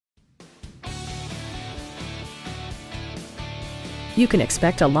You can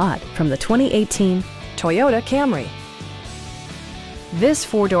expect a lot from the 2018 Toyota Camry. This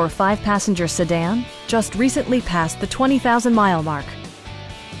four-door, five-passenger sedan just recently passed the 20,000-mile mark.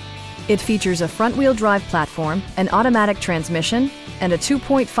 It features a front-wheel drive platform, an automatic transmission, and a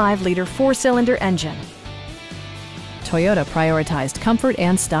 2.5-liter four-cylinder engine. Toyota prioritized comfort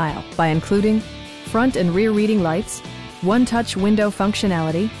and style by including front and rear reading lights, one-touch window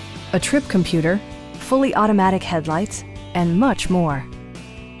functionality, a trip computer, fully automatic headlights, and much more.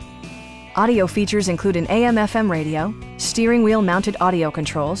 Audio features include an AM/FM radio, steering wheel mounted audio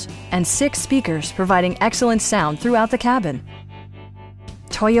controls, and 6 speakers providing excellent sound throughout the cabin.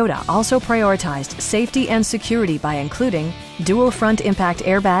 Toyota also prioritized safety and security by including dual front impact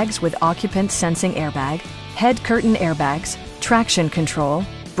airbags with occupant sensing airbag, head curtain airbags, traction control,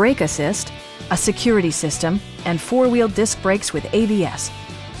 brake assist, a security system, and four-wheel disc brakes with ABS.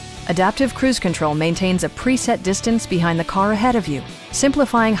 Adaptive Cruise Control maintains a preset distance behind the car ahead of you,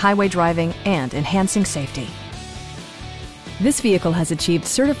 simplifying highway driving and enhancing safety. This vehicle has achieved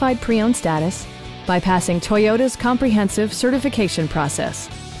certified pre-owned status by passing Toyota's comprehensive certification process.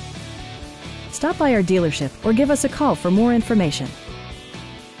 Stop by our dealership or give us a call for more information.